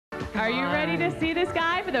Are you ready to see this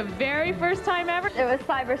guy for the very first time ever? It was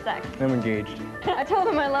cyber sex. I'm engaged. I told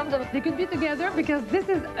him I loved him. They could be together because this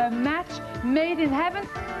is a match made in heaven.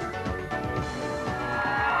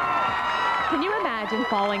 Can you imagine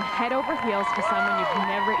falling head over heels for someone you've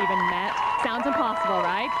never even met? Sounds impossible,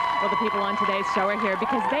 right? Well, the people on today's show are here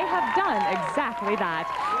because they have done exactly that.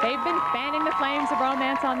 They've been fanning the flames of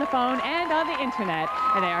romance on the phone and on the internet,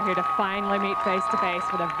 and they are here to finally meet face to face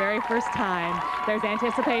for the very first time. There's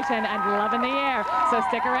anticipation and love in the air, so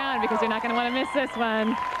stick around because you're not going to want to miss this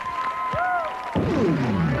one.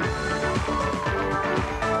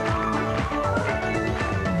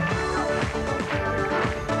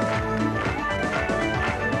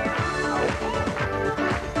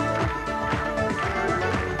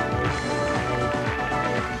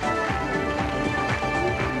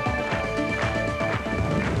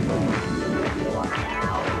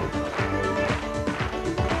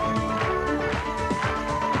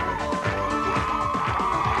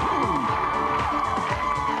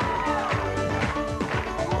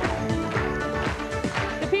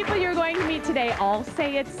 Today all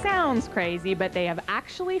say it sounds crazy, but they have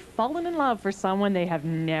actually fallen in love for someone they have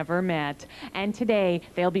never met. And today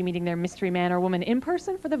they'll be meeting their mystery man or woman in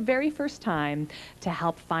person for the very first time. To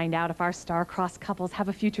help find out if our star-crossed couples have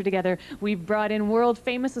a future together, we've brought in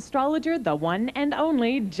world-famous astrologer, the one and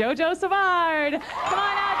only JoJo Savard. Come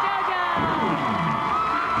on out, JoJo!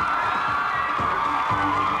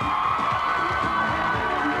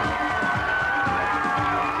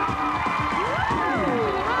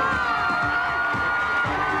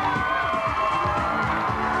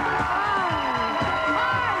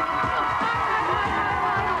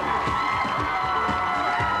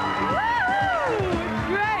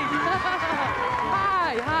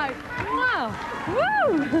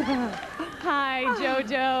 Hi,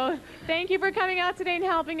 JoJo. Thank you for coming out today and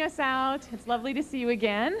helping us out. It's lovely to see you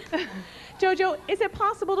again. JoJo, is it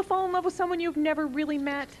possible to fall in love with someone you've never really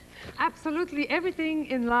met? Absolutely. Everything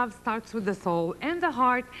in love starts with the soul and the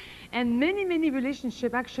heart. And many, many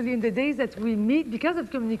relationships, actually, in the days that we meet, because of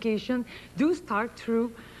communication, do start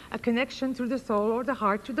through a connection through the soul or the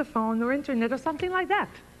heart, through the phone or internet or something like that.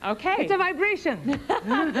 Okay. It's a vibration.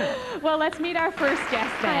 Well, let's meet our first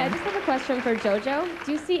guest then. Hi, I just have a question for JoJo.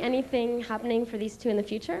 Do you see anything happening for these two in the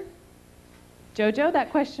future? JoJo, that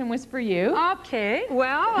question was for you. Okay,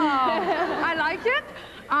 well, I like it.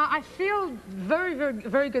 I feel very, very,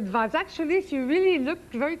 very good vibes. Actually, if you really look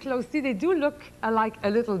very closely, they do look alike a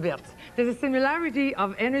little bit. There's a similarity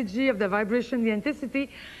of energy, of the vibration, the intensity.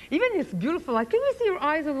 Even it's beautiful. Like, can we see your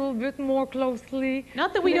eyes a little bit more closely?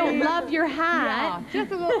 Not that we don't love your hat. Yeah,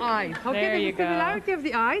 just a little eyes. Okay, There you there's a similarity of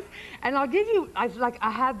the eyes. And I'll give you, I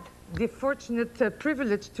had the fortunate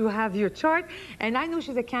privilege to have your chart, and I know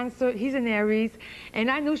she's a Cancer, he's an Aries, and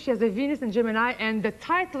I know she has a Venus in Gemini, and the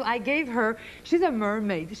title I gave her, she's a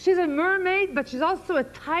mermaid. She's a mermaid, but she's also a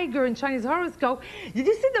tiger in Chinese horoscope. Did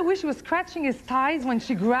you see the way she was scratching his thighs when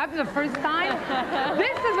she grabbed him the first time?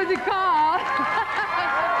 This is what you call...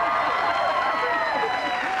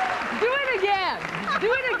 Do it again. Do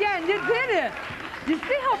it again. You did it. You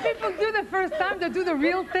see how people do the first time, they do the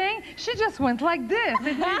real thing? She just went like this.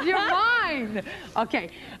 It means you're mine.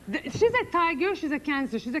 Okay. She's a tiger, she's a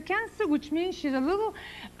Cancer. She's a Cancer, which means she's a little,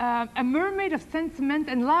 a mermaid of sentiment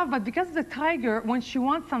and love, but because of the tiger, when she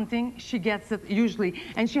wants something, she gets it usually.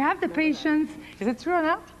 And she has the patience. Is it true or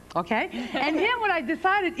not? Okay. And him, what I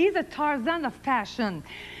decided, he's a Tarzan of passion.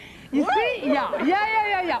 You see?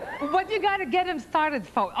 Yeah. But you got to get him started,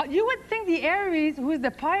 folks. You would think the Aries, who is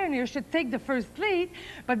the pioneer, should take the first lead,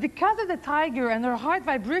 but because of the tiger and her heart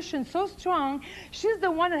vibration so strong, she's the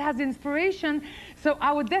one that has the inspiration. So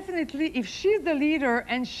I would definitely, if she's the leader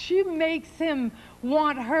and she makes him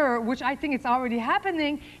want her, which I think it's already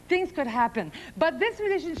happening, things could happen. But this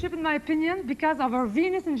relationship, in my opinion, because of her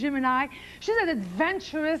Venus in Gemini, she's an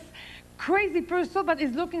adventurous, crazy person, but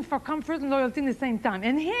is looking for comfort and loyalty in the same time.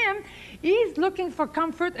 And him, he's looking for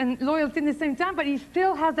comfort and loyalty in the same time, but he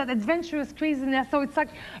still has that adventurous craziness. So it's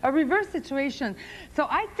like a reverse situation. So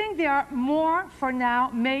I think they are more, for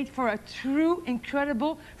now, made for a true,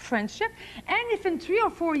 incredible friendship. And if in 3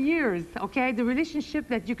 or 4 years, okay, the relationship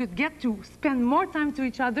that you could get to spend more time to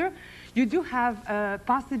each other, you do have a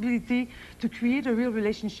possibility to create a real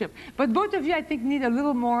relationship. But both of you, I think, need a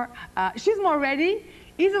little more, she's more ready,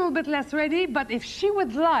 he's a little bit less ready, but if she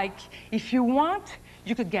would like, if you want,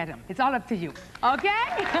 you could get him. It's all up to you. Okay?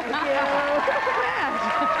 Thank you.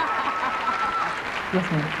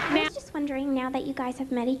 Yes, ma'am. I was just wondering, now that you guys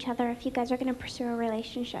have met each other, if you guys are going to pursue a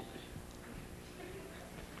relationship.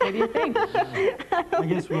 What do you think? I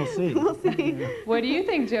guess we'll see. We'll see. What do you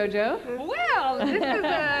think, JoJo? Well, this is an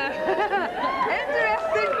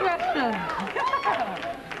interesting question.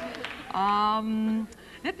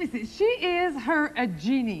 Let me see. She is a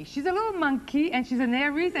genie. She's a little monkey, and she's an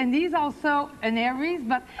Aries, and he's also an Aries,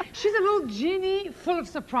 but she's a little genie full of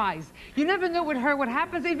surprise. You never know with her what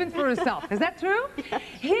happens, even for herself. Is that true?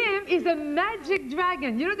 Him is a magic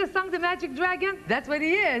dragon. You know the song, The Magic Dragon? That's what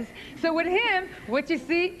he is. So with him, what you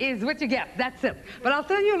see is what you get. That's it. But I'll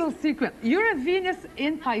tell you a little secret. You're a Venus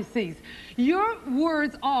in Pisces. Your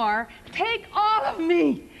words are, take all of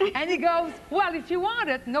me. And he goes, well, if you want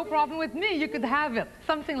it, no problem with me. You could have it.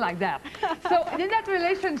 Something like that. So in that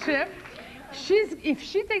relationship, if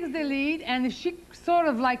she takes the lead and if she sort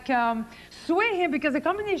of like sway him, because a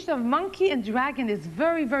combination of monkey and dragon is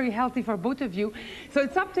very, very healthy for both of you. So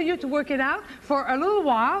it's up to you to work it out for a little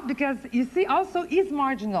while, because you see also he's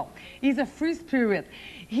marginal. He's a free spirit.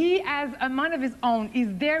 He has a mind of his own. He's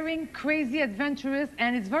daring, crazy, adventurous,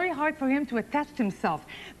 and it's very hard for him to attach to himself.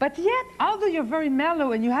 But yet, although you're very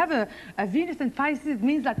mellow and you have a Venus in Pisces, it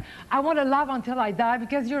means that I want to love until I die,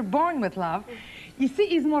 because you're born with love. You see,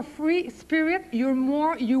 he's more free spirit. You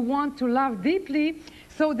want to love deeply.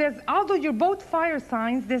 So although you're both fire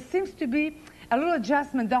signs, there seems to be a little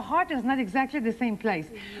adjustment. The heart is not exactly the same place.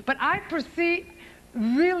 But I perceive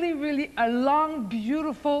really, really a long,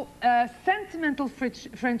 beautiful, sentimental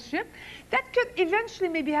friendship that could eventually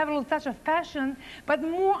maybe have a little touch of passion, but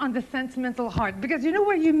more on the sentimental heart. Because you know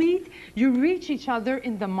where you meet? You reach each other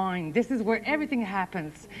in the mind. This is where everything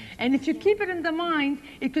happens. And if you keep it in the mind,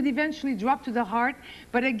 it could eventually drop to the heart.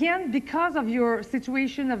 But again, because of your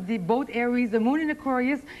situation of the both Aries, the moon in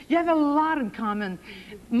Aquarius, you have a lot in common.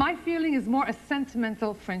 My feeling is more a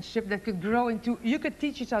sentimental friendship that could grow into, you could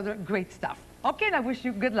teach each other great stuff. Okay, and I wish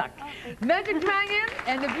you good luck. Magic Dragon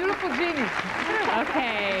and the beautiful genie.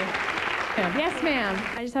 Okay. Yes, ma'am.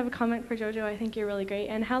 I just have a comment for JoJo. I think you're really great.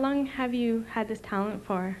 And how long have you had this talent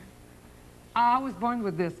for? I was born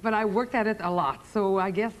with this, but I worked at it a lot. So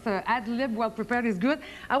I guess ad lib, well prepared is good.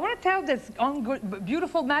 I want to tell this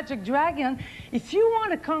beautiful Magic Dragon, if you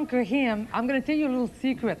want to conquer him, I'm going to tell you a little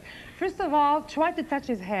secret. First of all, try to touch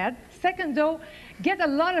his head. Second, though, get a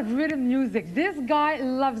lot of rhythm music. This guy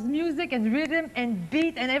loves music and rhythm and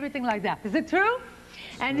beat and everything like that. Is it true?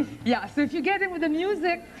 And so if you get him with the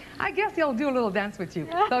music, I guess he'll do a little dance with you.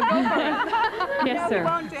 So go for it. Yes, sir.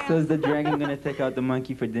 So is the dragon going to take out the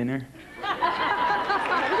monkey for dinner?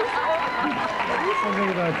 Something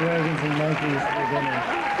about dragons and monkeys for dinner.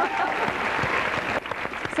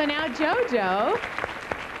 So now, JoJo,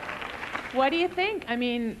 what do you think? I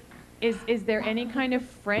mean, is there any kind of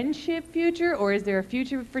friendship future, or is there a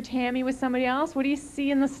future for Tammy with somebody else? What do you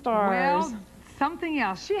see in the stars? Well, something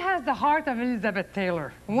else. She has the heart of Elizabeth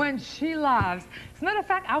Taylor when she loves. As a matter of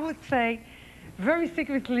fact, I would say very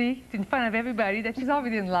secretly in front of everybody that she's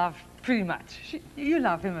already in love, pretty much. You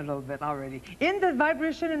love him a little bit already. In the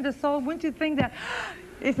vibration, in the soul, wouldn't you think that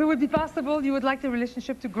if it would be possible, you would like the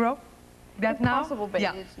relationship to grow? That It's now? possible, but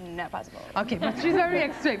Yeah. it's not possible. Okay, but she's very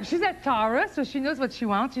extreme. She's a Taurus, so she knows what she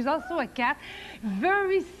wants. She's also a cat.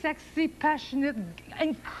 Very sexy, passionate,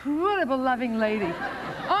 incredible loving lady.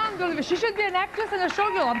 Unbelievable. She should be an actress and a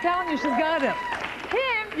showgirl. I'm telling you, she's got it.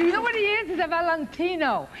 Him, you know what he is? He's a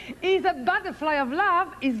Valentino. He's a butterfly of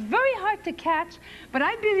love. He's very hard to catch, but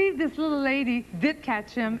I believe this little lady did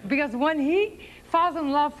catch him, because when he falls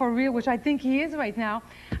in love for real, which I think he is right now,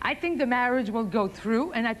 I think the marriage will go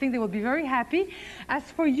through, and I think they will be very happy. As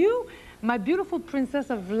for you, my beautiful princess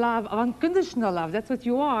of love, of unconditional love, that's what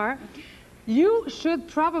you are, you should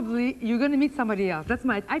probably, you're going to meet somebody else.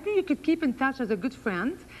 I think you could keep in touch as a good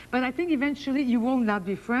friend, but I think eventually you will not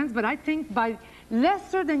be friends. But I think by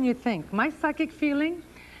lesser than you think, my psychic feeling,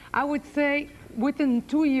 I would say within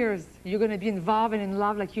 2 years, you're going to be involved and in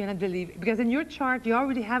love like you cannot believe. Because in your chart, you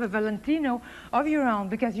already have a Valentino of your own,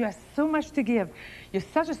 because you have so much to give. You're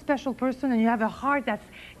such a special person, and you have a heart that's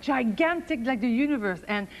gigantic like the universe.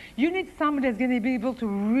 And you need somebody that's going to be able to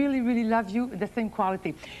really, really love you the same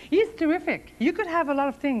quality. He's terrific. You could have a lot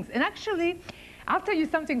of things. And actually, I'll tell you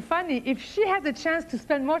something funny. If she had the chance to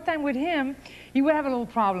spend more time with him, he would have a little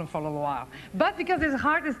problem for a little while. But because his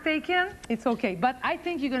heart is taken, it's okay. But I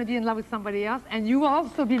think you're going to be in love with somebody else, and you will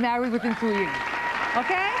also be married within 2 years.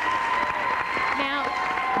 Okay? Now,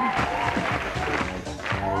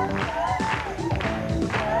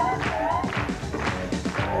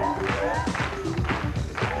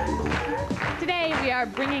 today we are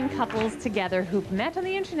bringing couples together who've met on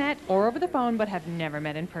the internet or over the phone but have never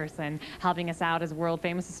met in person. Helping us out is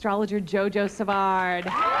world-famous astrologer JoJo Savard.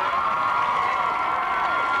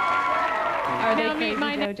 Are they crazy,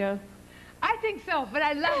 JoJo? I think so, but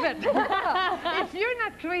I love it. If you're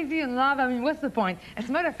not crazy in love, I mean, what's the point? As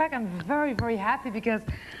a matter of fact, I'm very, very happy, because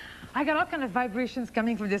I got all kind of vibrations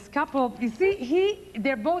coming from this couple. You see,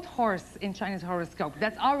 they're both horse in Chinese horoscope.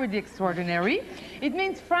 That's already extraordinary. It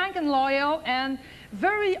means frank and loyal and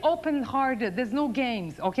very open-hearted. There's no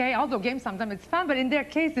games, okay? Although games sometimes it's fun, but in their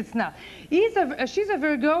case it's not. She's a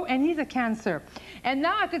Virgo and he's a Cancer. And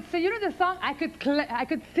now I could say, you know the song, I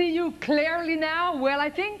could see you clearly now? Well, I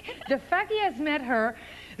think the fact he has met her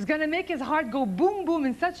is going to make his heart go boom, boom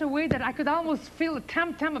in such a way that I could almost feel the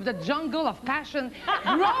tam-tam of the jungle of passion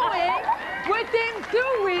growing within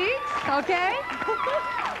 2 weeks, okay?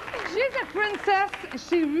 She's a princess.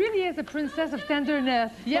 She really is a princess of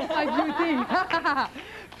tenderness. Yes, my beauty.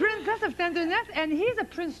 Princess of tenderness, and he's a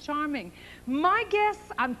Prince Charming. My guess,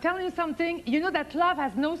 I'm telling you something, you know that love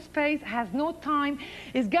has no space, has no time.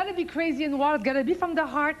 It's got to be crazy and wild. It's got to be from the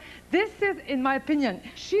heart. This is, in my opinion,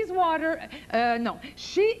 she's water. No,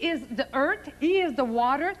 she is the earth. He is the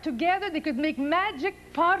water. Together, they could make magic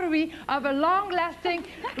pottery of a long-lasting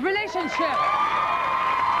relationship.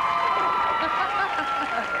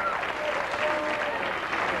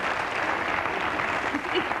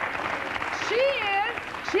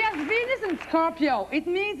 She has Venus in Scorpio. It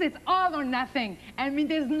means it's all or nothing. I mean,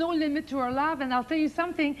 there's no limit to her love. And I'll tell you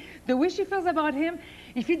something, the way she feels about him,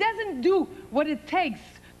 if he doesn't do what it takes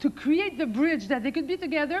to create the bridge that they could be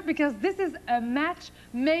together, because this is a match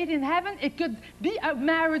made in heaven, it could be a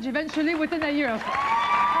marriage eventually within a year or so.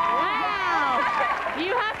 Wow!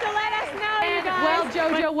 You have to let us know, you guys. Well,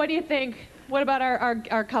 JoJo, what do you think? What about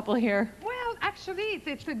our couple here? Well, actually,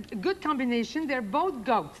 it's a good combination. They're both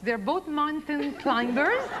goats. They're both mountain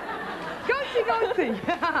climbers. Goatsy.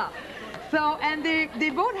 So, and they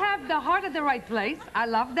both have the heart at the right place. I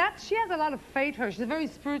love that. She has a lot of faith. She's a very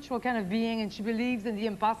spiritual kind of being, and she believes in the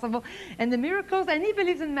impossible and the miracles, and he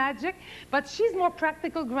believes in magic, but she's more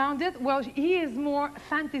practical, grounded. Well, he is more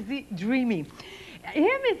fantasy, dreamy.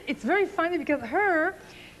 It's very funny because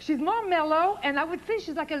she's more mellow, and I would say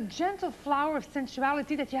she's like a gentle flower of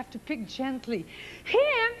sensuality that you have to pick gently.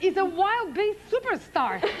 Him is a wild beast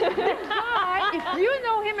superstar. That's why, if you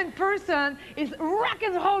know him in person, it's rock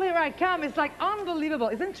and roll, here I come. It's like unbelievable.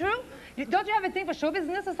 Isn't it true? Don't you have a thing for show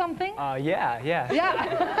business or something? Yeah. Yeah.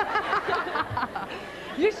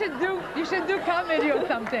 You should do comedy or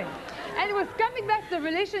something. Anyways, coming back to the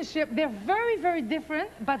relationship, they're very, very different,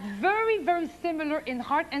 but very, very similar in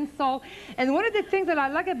heart and soul. And one of the things that I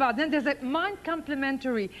like about them, there's a mind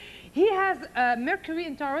complementary. He has Mercury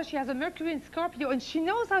in Taurus, she has a Mercury in Scorpio, and she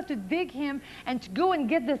knows how to dig him and to go and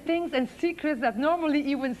get the things and secrets that normally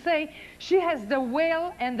he wouldn't say. She has the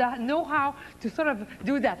will and the know-how to sort of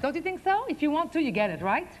do that. Don't you think so? If you want to, you get it,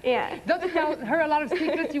 right? Yeah. Don't you tell her a lot of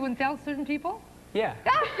secrets you wouldn't tell certain people? Yeah.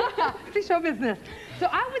 See, show business. So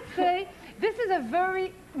I would say this is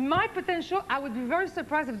my potential, I would be very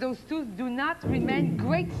surprised if those two do not remain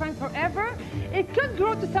great friends forever. It could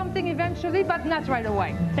grow to something eventually, but not right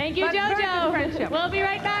away. Thank you, but JoJo. We'll be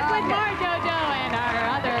right back with more JoJo and our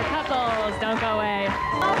other couples. Don't go away.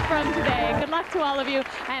 From today, good luck to all of you.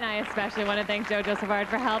 And I especially want to thank JoJo Savard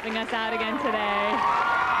for helping us out again today.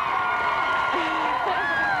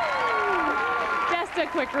 Just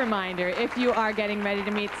a quick reminder, if you are getting ready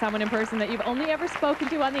to meet someone in person that you've only ever spoken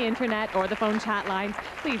to on the internet or the phone chat lines,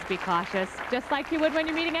 please be cautious, just like you would when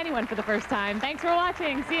you're meeting anyone for the first time. Thanks for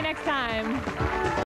watching. See you next time.